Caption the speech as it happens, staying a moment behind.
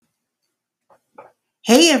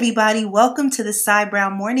Hey everybody, welcome to the Cy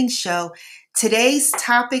Brown Morning Show. Today's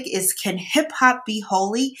topic is Can Hip Hop Be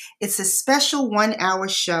Holy? It's a special 1-hour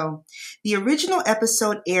show. The original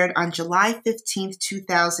episode aired on July 15th,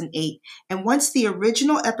 2008, and once the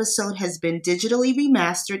original episode has been digitally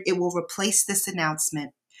remastered, it will replace this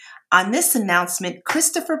announcement. On this announcement,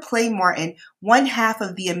 Christopher Play Martin, one half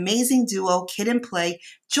of the amazing duo Kid and Play,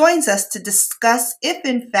 joins us to discuss if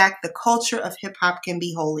in fact the culture of hip hop can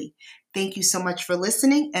be holy. Thank you so much for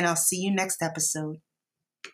listening, and I'll see you next episode.